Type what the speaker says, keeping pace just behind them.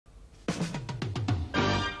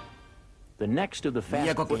The next of the 呢一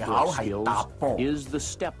fast 個技 footwork 巧係搭 skills 波， is the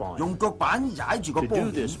step on. 用腳板踩住個 To 波 do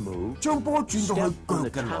面 this move, 將波轉到 step 去 on 腳 the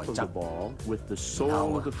嘅內 top of the 側， ball with the 然 sole 後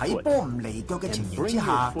of the 喺 foot 波唔離腳嘅情 and 形 bring 之 your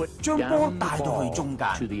下， foot 將波 down the 帶到去 ball 中 to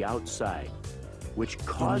間， the outside, which 用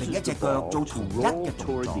causes 另一隻 the 腳 ball 做 to 同一 roll 嘅動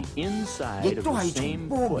toward 作， the inside 亦 of 都 the 係從 same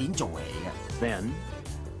波 foot. 面做起嘅。 Then,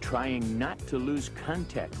 trying not to lose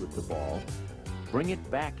contact with the ball, bring it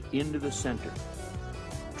back into the center.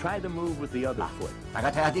 Try the move with the other foot. 大家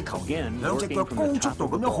睇下啲球員 Again, 兩隻腳 working 高 from the 速 top 度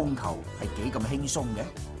of 咁 the 樣 ball. 控球係幾咁輕鬆嘅。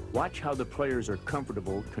 Watch how the players are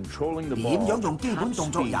comfortable controlling the 點 ball 樣用基本 top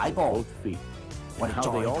動作 speed 踩 with 波？ both feet, 我 and 哋 how 再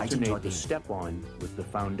they 睇清楚 alternate the 啲， step on with the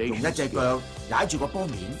用 foundation 一隻 skill. 腳踩住個波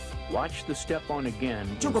面， Watch the step on again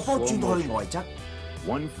將 in 個波 slow 轉到去 motion. 外側，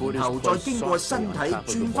 One foot 然 is 後再 placed 經過 softly 身 on 體 top of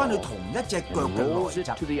the 轉翻去 ball 同一隻腳 and 嘅 rolls 內 it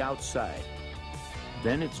to 側。 the outside.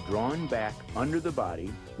 Then it's drawn back under the body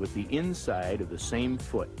with the inside of the same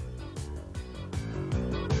foot.